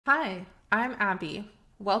Hi, I'm Abby.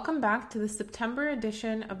 Welcome back to the September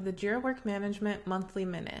edition of the Jira Work Management Monthly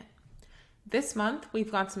Minute. This month,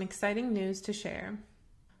 we've got some exciting news to share.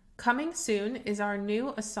 Coming soon is our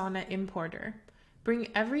new Asana importer. Bring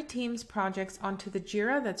every team's projects onto the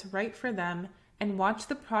Jira that's right for them and watch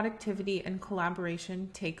the productivity and collaboration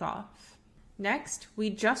take off. Next, we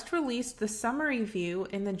just released the summary view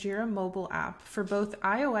in the Jira mobile app for both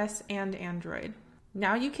iOS and Android.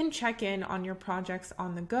 Now you can check in on your projects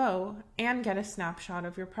on the go and get a snapshot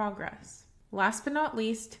of your progress. Last but not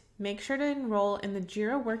least, make sure to enroll in the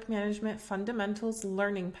Jira Work Management Fundamentals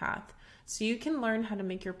Learning Path so you can learn how to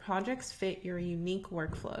make your projects fit your unique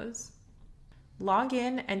workflows. Log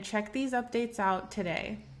in and check these updates out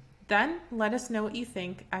today. Then let us know what you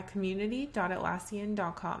think at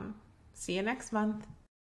community.atlassian.com. See you next month.